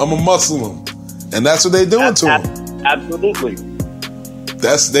on them, I'm gonna muscle them, and that's what they're doing to them. Absolutely.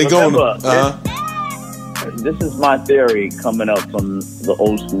 They going. This is my theory coming up from the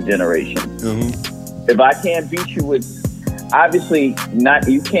old school generation. Mm-hmm. If I can't beat you with, obviously not,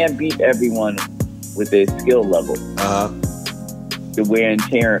 you can't beat everyone with their skill level. You can wear and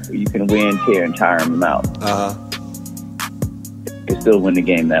tear and tire them out. You can still win the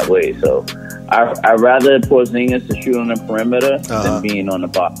game that way. So I'd rather Porzingis to shoot on the perimeter than being on the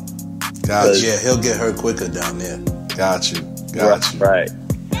box. Gotcha. Yeah, he'll get hurt quicker down there. Got you. Right.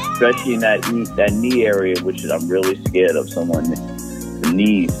 Especially in that knee area, which I'm really scared of. The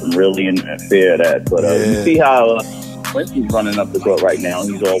knees, I'm really in fear of that. But you see how Quincy's running up the court right now.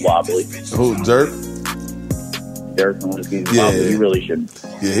 He's all wobbly. Who, Dirk? Dirk Nowitzki's wobbly. He really shouldn't.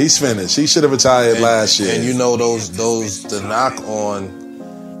 Yeah, he's finished. He should have retired last year. And you know the knock on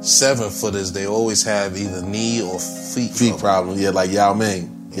 7-footers, they always have either knee or feet problems. Yeah, like Yao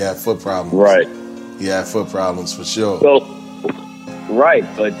Ming. He had foot problems. Right. He had foot problems for sure. So, right,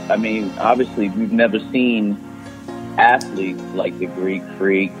 but I mean, obviously, we've never seen athletes like the Greek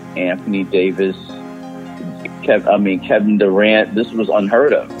Freak, Anthony Davis, Kevin Durant. This was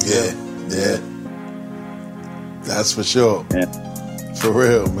unheard of. Yeah. That's for sure. Yeah. For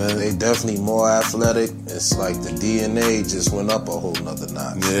real, man. They definitely more athletic. It's like the DNA just went up a whole nother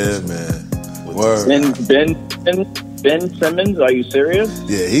notch. Yeah, man. Word. Ben Simmons, are you serious?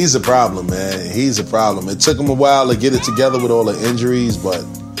 Yeah, he's a problem, man. He's a problem. It took him a while to get it together with all the injuries, but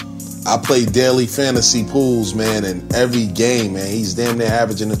I play daily fantasy pools, man, and every game, man, he's damn near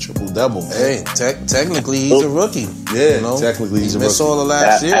averaging a triple-double, man. Hey, technically he's a rookie. Yeah, you know? Technically he's a rookie. He missed all the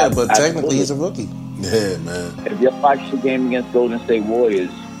last year, but technically he's a rookie. Yeah, man. If you watch the game against Golden State Warriors,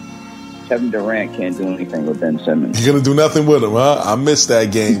 Kevin Durant can't do anything with Ben Simmons. You're going to do nothing with him, huh? I missed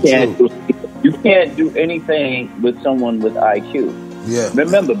that game, too. You can't do anything with someone with IQ. Yeah.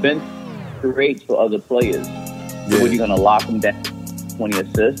 Remember, Ben creates for other players. So what, are you going to lock him down 20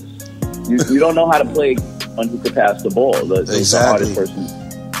 assists? You don't know how to play when who can pass the ball. That's the hardest person.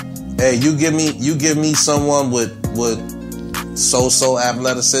 Hey, you give me someone with so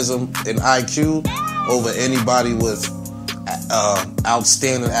athleticism and IQ over anybody with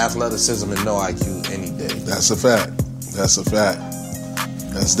outstanding athleticism and no IQ any day. That's a fact. That's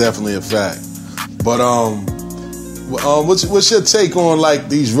definitely a fact. But what's your take on like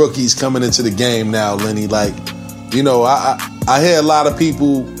these rookies coming into the game now, Lenny? Like, you know, I hear a lot of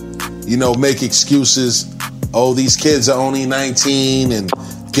people, you know, make excuses. Oh, these kids are only 19 and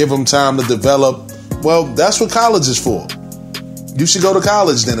give them time to develop. Well, that's what college is for. You should go to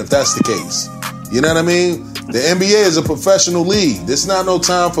college then if that's the case. You know what I mean? The NBA is a professional league. There's not no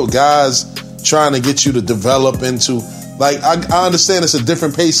time for guys trying to get you to develop into... Like, I understand it's a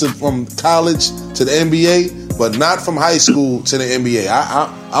different pace from college to the NBA, but not from high school to the NBA.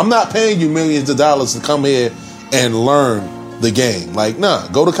 I'm not paying you millions of dollars to come here and learn the game. Like, nah,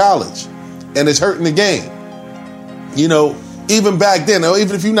 go to college. And it's hurting the game. You know, even back then,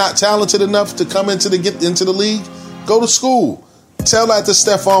 even if you're not talented enough to come get into the league, go to school. Tell that to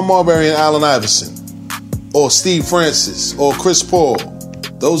Stephon Marbury and Allen Iverson, or Steve Francis, or Chris Paul.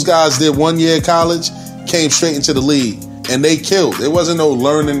 Those guys did 1 year of college, came straight into the league, and they killed. There wasn't no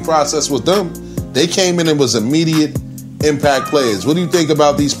learning process with them. They came in and was immediate impact players. What do you think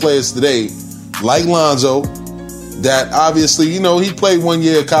about these players today, like Lonzo, that obviously, you know, he played 1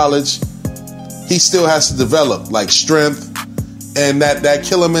 year of college. He still has to develop, like, strength and that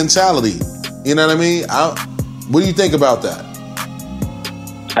killer mentality. You know what I mean? What do you think about that?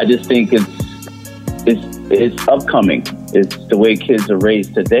 I just think it's upcoming. It's the way kids are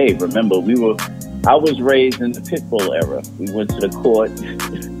raised today. Remember, I was raised in the Pitbull era. We went to the court.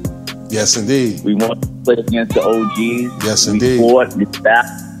 Yes, indeed. We wanted to play against the OGs. Yes, indeed. We fought,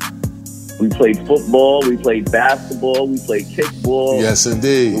 we played football, we played basketball, we played kickball. Yes,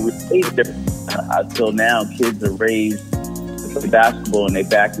 indeed. Until now, kids are raised to play basketball in their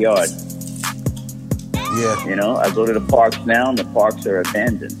backyard. Yeah. You know, I go to the parks now, and the parks are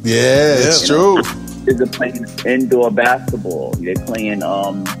abandoned. Yeah, it's true. Kids are playing indoor basketball. They're playing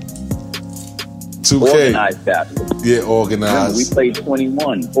 2K. Organized basketball. Yeah, organized. Remember, we played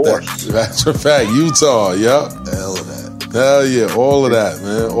 21. That's a fact. Utah, yep. Hell of that. Hell yeah, all of that,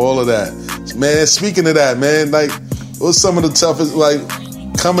 man. All of that. Man, speaking of that, man, like, what was some of the toughest, like,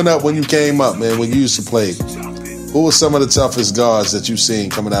 coming up when you came up, man, when you used to play? Who were some of the toughest guards that you seen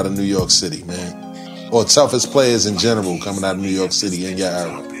coming out of New York City, man? Or toughest players in general coming out of New York City in your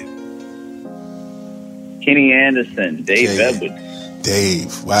era? Kenny Anderson, Dave Edwards.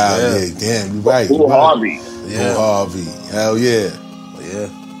 Dave, wow, yeah, damn, you're right. Boo Harvey. Yeah. Boo Harvey, hell yeah. Yeah.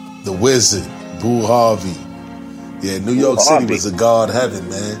 The Wizard, Boo Harvey. Yeah, New York City was a guard heaven,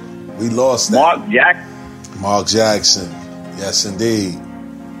 man. We lost that. Mark Jackson. Yes, indeed.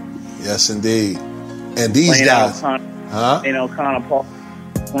 Yes, indeed. And these guys. In O'Connor Park,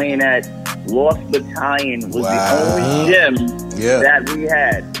 playing at Lost Battalion was the only gym that we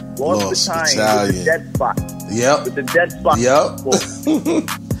had. Lost Battalion with the dead spot. Yep. With the dead spot. Yep.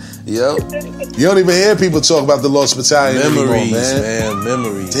 Yep. You don't even hear people talk about the Lost Battalion anymore, man.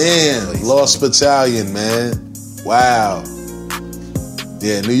 Memories. Damn, Lost Battalion, man. Wow.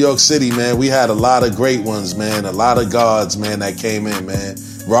 Yeah, New York City, man, we had a lot of great ones, man. A lot of guards, man, that came in, man.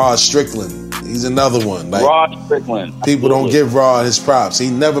 Rod Strickland, he's another one. Like, Rod Strickland. People don't give Rod his props. He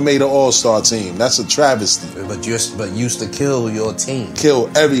never made an all-star team. That's a travesty. But used to kill your team.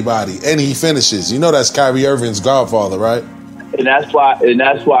 Kill everybody. And he finishes. You know that's Kyrie Irving's godfather, right? And that's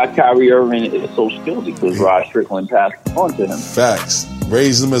why Kyrie Irving is so skilled, because Rod Strickland passed on to him. Facts.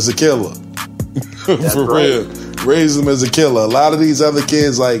 Raised him as a killer. For real. Raised him as a killer. A lot of these other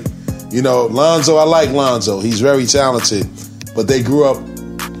kids, like, you know, Lonzo, I like Lonzo. He's very talented. But they grew up,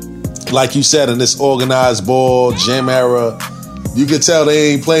 like you said, in this organized ball, gym era. You can tell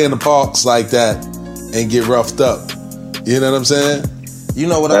they ain't playing the parks like that and get roughed up. You know what I'm saying? You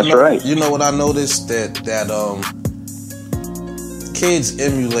know what That's right. You know what I noticed? That kids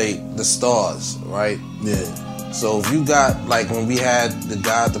emulate the stars, right? Yeah. So if you got, like, when we had the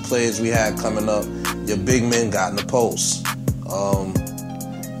players we had coming up, your big men got in the post.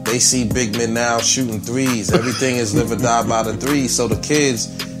 They see big men now shooting threes. Everything is live or die by the three. So the kids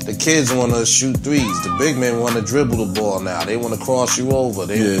want to shoot threes. The big men want to dribble the ball now. They want to cross you over.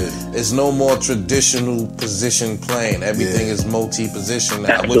 It's no more traditional position playing. Everything is multi-position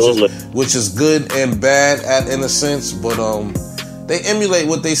now, which is good and bad in a sense, but they emulate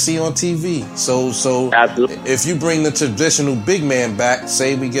what they see on TV. So Absolutely. If you bring the traditional big man back,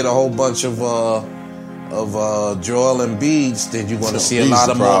 say we get a whole bunch of Joel Embiid, then you're going to see a lot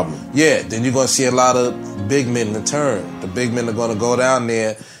of more. Yeah, then you're going to see a lot of big men return. The big men are going to go down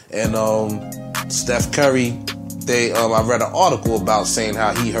there, and Steph Curry. I read an article about saying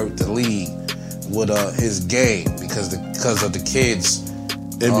how he hurt the league with his game because of the kids.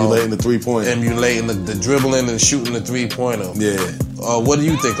 Emulating the three-pointer. Emulating the dribbling and shooting the three-pointer. Yeah. What do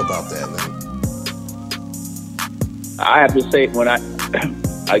you think about that, man? I have to say, when I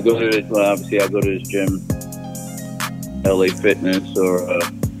go to this gym, LA Fitness or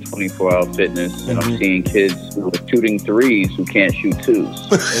 24-hour Fitness, and I'm seeing kids who are shooting threes who can't shoot twos.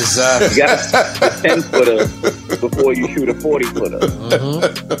 Exactly. You got a 10-footer before you shoot a 40-footer.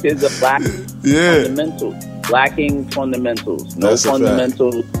 Mm-hmm. Kids are lacking fundamentals. No That's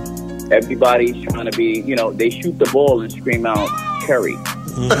fundamentals. Everybody's trying to be, they shoot the ball and scream out Curry.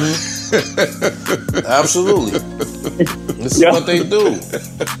 Mm-hmm. Absolutely. This is what they do.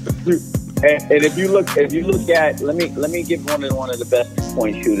 And if you look at, let me give one of the best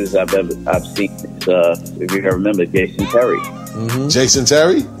point shooters I've seen. If you remember, Jason Terry. Mm-hmm. Jason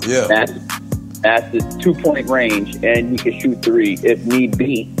Terry? Yeah. That's the 2-point range, and he can shoot three if need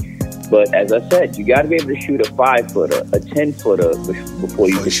be. But as I said, you got to be able to shoot a 5-footer, a 10-footer before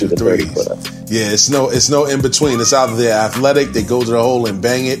you can shoot a 30-footer. Yeah, it's no in between. It's either they're athletic, they go to the hole and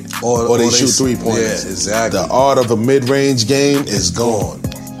bang it, or they shoot 3-pointers. Yeah, exactly. The art of a mid-range game is gone.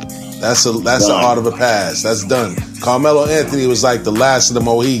 That's the art of a pass. That's done. Carmelo Anthony was like the last of the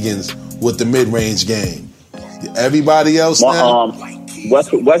Mohegans with the mid-range game. Everybody else now.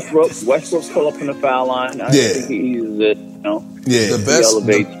 Westbrook pull up from the foul line. I think he's Yeah, the best.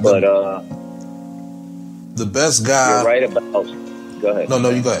 But the best guy. You're right about. Go ahead. No,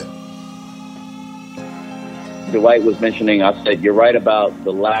 you go ahead. Dwight was mentioning. I said you're right about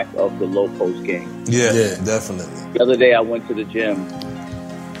the lack of the low post game. Yeah, definitely. The other day I went to the gym.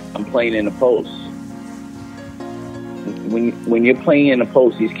 I'm playing in the post. When you're playing in the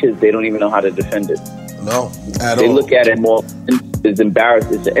post, these kids, they don't even know how to defend it. No, they look at it more as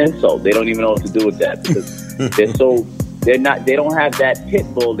embarrassed. It's an insult. They don't even know what to do with that because they don't have that pit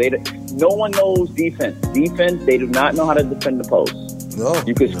bull. No one knows defense. They do not know how to defend the post. No,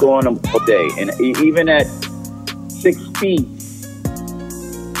 you can score on them all day, and even at 6 feet,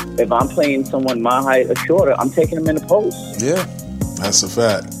 if I'm playing someone my height or shorter, I'm taking them in the post. Yeah, that's a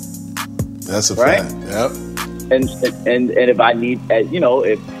fact. That's a right? fact. Yep. And if I need,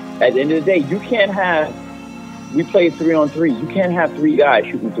 if at the end of the day, you can't have. We played 3-on-3. You can't have 3 guys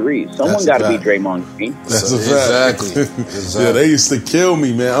shooting threes. Someone got to be Draymond Green. That's a fact. Exactly. Yeah, they used to kill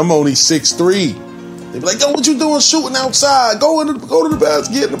me, man. I'm only 6'3". They be like, "Yo, what you doing shooting outside? Go to the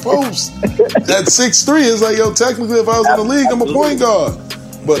basket, get in the post." At 6'3", it's like, yo, technically, if I was in the league, I'm a point guard.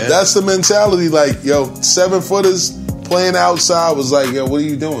 But that's the mentality. Like, yo, 7-footers playing outside was like, yo, what are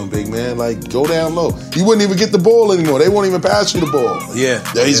you doing, big man? Like, go down low. You wouldn't even get the ball anymore. They won't even pass you the ball. Yeah.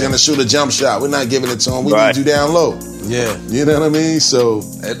 He's going to shoot a jump shot. We're not giving it to him. We need you down low. Yeah. You know what I mean? So.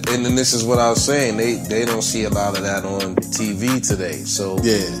 And then this is what I was saying. They don't see a lot of that on TV today. So,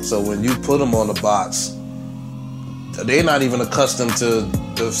 so when you put them on the box, they're not even accustomed to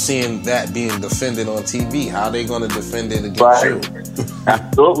seeing that being defended on TV. How are they going to defend it against you?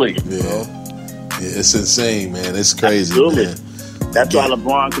 Absolutely. Yeah. Yeah, it's insane, man. It's crazy, Absolutely. man. That's why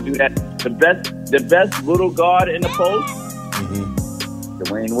LeBron could do that. The best little guard in the post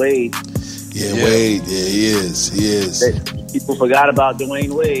Dwayne Wade. Yeah, Wade. Yeah, he is. People forgot about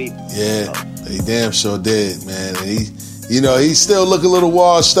Dwayne Wade. Yeah, he damn sure did, man. And he still look a little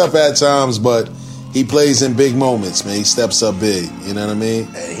washed up at times, but he plays in big moments, man. He steps up big. You know what I mean?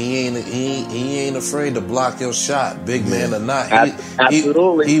 And he ain't afraid to block your shot, big man or not.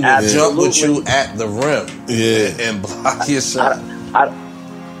 Absolutely. He will jump with you at the rim. Yeah, and block your shot.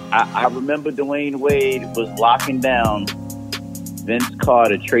 I remember Dwayne Wade was locking down Vince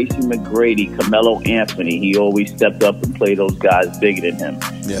Carter, Tracy McGrady, Carmelo Anthony. He always stepped up and played those guys bigger than him.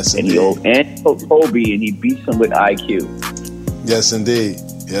 Yes, and indeed. And Kobe, and he beats them with IQ. Yes, indeed.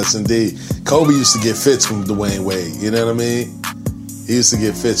 Yes, indeed. Kobe used to get fits from Dwayne Wade. You know what I mean? He used to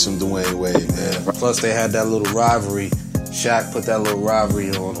get fits from Dwayne Wade, man. Plus, they had that little rivalry. Shaq put that little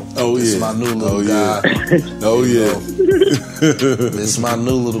rivalry on him. Oh, This yeah. is my new little guy. Oh, yeah. This is my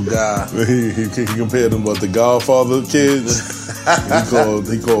new little guy. He compared them with the Godfather kids.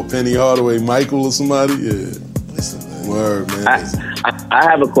 he called Penny Hardaway Michael or somebody. Yeah. Listen, man. Word, man. I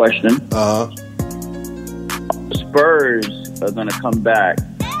have a question. Uh-huh. Spurs are going to come back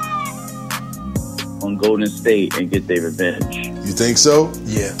on Golden State and get their revenge. You think so?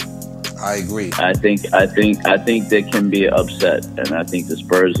 Yeah, I agree. I think there can be an upset, and I think the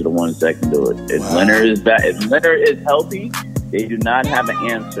Spurs are the ones that can do it. If Leonard is back, if Leonard is healthy, they do not have an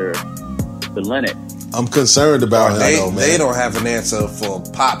answer for Leonard. I'm concerned about him, though, man. They don't have an answer for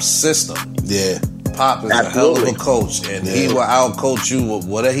Pop's system. Yeah. Pop is Absolutely. a hell of a coach, and he will outcoach you with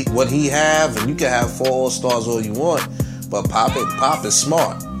what he have, and you can have 4 All-Stars all you want, but Pop is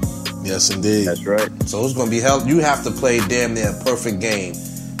smart. Yes, indeed. That's right. So it's going to be hell. You have to play damn near a perfect game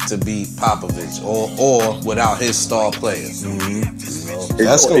to beat Popovich, or without his star players. Mm-hmm.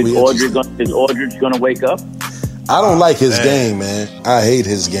 That's going to be interesting. Is Aldridge going to wake up? I don't like his game, man. I hate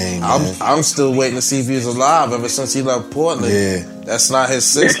his game, man. I'm still waiting to see if he's alive ever since he left Portland. Yeah. That's not his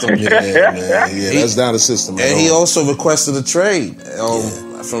system. Yeah, man. Yeah, that's not a system. And he also requested a trade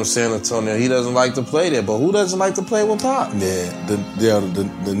from San Antonio. He doesn't like to play there, but who doesn't like to play with Pop? Yeah,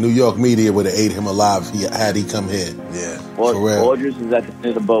 the New York media would have ate him alive had he come here. Yeah. Aldridge is at the end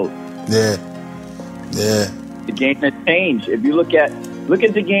of the boat. Yeah. The game has changed. If you look at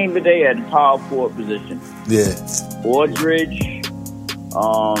the game today at the power forward position. Yeah. Aldridge,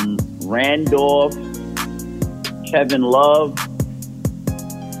 Randolph, Kevin Love,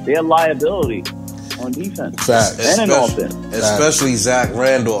 they're liability on defense. Facts. And on offense. Especially Zach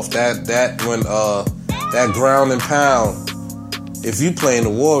Randolph. That when that ground and pound, if you playing the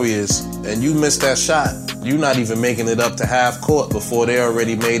Warriors and you miss that shot, you're not even making it up to half court before they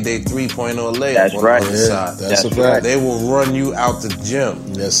already made their 3-point layup. That's on right. The other side. That's a fact. They will run you out the gym.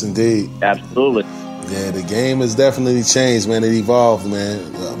 Yes, indeed. Absolutely. Yeah, the game has definitely changed, man. It evolved,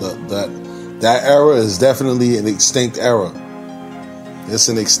 man. That era is definitely an extinct era. It's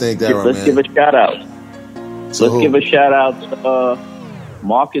an extinct era, Let's man. give a shout out. So Let's give a shout out to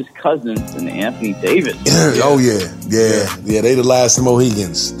Marcus Cousins and Anthony Davis. Oh yeah. They the last of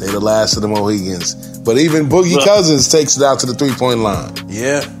the Mohegans. But even Boogie Cousins takes it out to the 3-point line.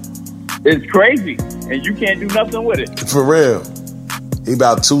 Yeah. It's crazy, and you can't do nothing with it. For real. He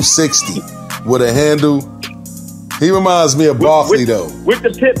about 260 with a handle. He reminds me of Barkley, though. With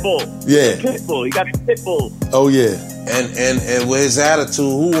the pit bull. Yeah. The pit bull. He got the pit bull. Oh, yeah. And with his attitude,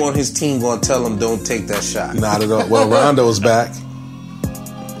 who on his team gonna tell him don't take that shot? Not at all. Well, Rondo's back.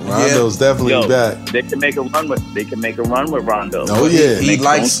 Rondo's definitely back. They can make a run with Rondo. Oh yeah, he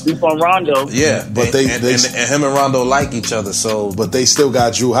likes sleep on Rondo. Yeah, but and him and Rondo like each other. So, but they still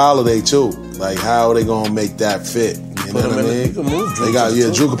got Drew Holiday too. Like, how are they gonna make that fit? You know what I mean? You can move Drew. They got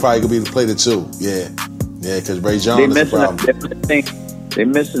Drew could probably play the 2. Yeah, because Ray John is a problem. They're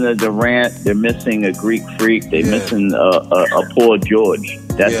missing a Durant. They're missing a Greek freak. They're missing a Paul George.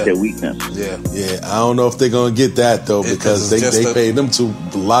 That's their weakness. Yeah. I don't know if they're gonna get that though, because they paid them 2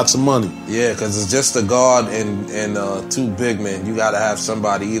 lots of money. Yeah, because it's just a guard and 2 big men. You got to have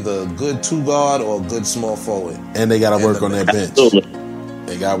somebody either a good 2 guard or a good small forward. And they got to work on that bench. Absolutely.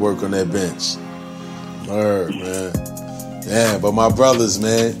 They got to work on that bench. Word, man. Yeah, but my brothers,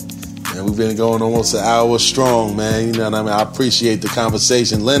 man. And we've been going almost an hour strong, man. You know what I mean? I appreciate the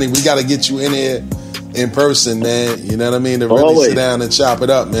conversation. Lenny, we got to get you in here in person, man. You know what I mean? To really sit down and chop it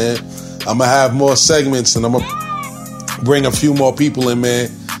up, man. I'm going to have more segments, and I'm going to bring a few more people in, man,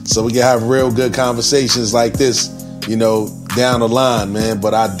 so we can have real good conversations like this, you know, down the line, man.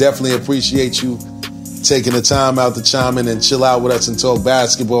 But I definitely appreciate you taking the time out to chime in and chill out with us and talk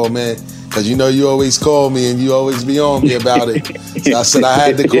basketball, man. Because you know you always call me and you always be on me about it. So I said I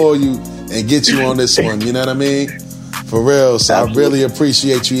had to call you and get you on this one. You know what I mean? For real. So absolutely. I really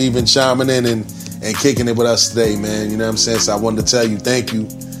appreciate you even chiming in and kicking it with us today, man. You know what I'm saying? So I wanted to tell you thank you.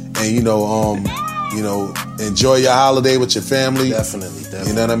 And, you know, enjoy your holiday with your family. Definitely.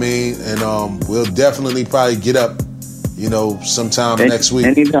 You know what I mean? And we'll definitely probably get up, you know, sometime next week.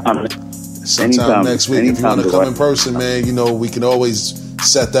 Anytime next week. If you want to come in person, man, you know, we can always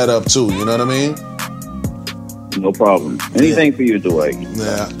set that up too. You know what I mean? No problem. Anything for you, Dwight.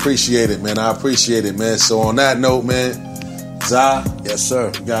 Yeah, I appreciate it, man. I appreciate it, man. So on that note, man, Zah, yes,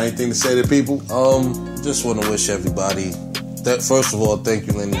 sir. You got anything to say to people? Just want to wish everybody that. First of all, thank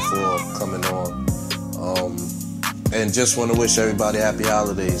you, Lenny, for coming on. And just want to wish everybody happy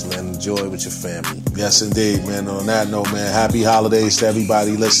holidays, man. Enjoy with your family. Yes, indeed, man. On that note, man, happy holidays to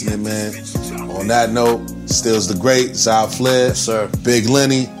everybody listening, man. On that note, Stills the Great, Zah Flair. Yes, sir. Big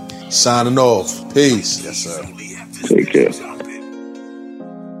Lenny, signing off. Peace. Yes, sir. Take care.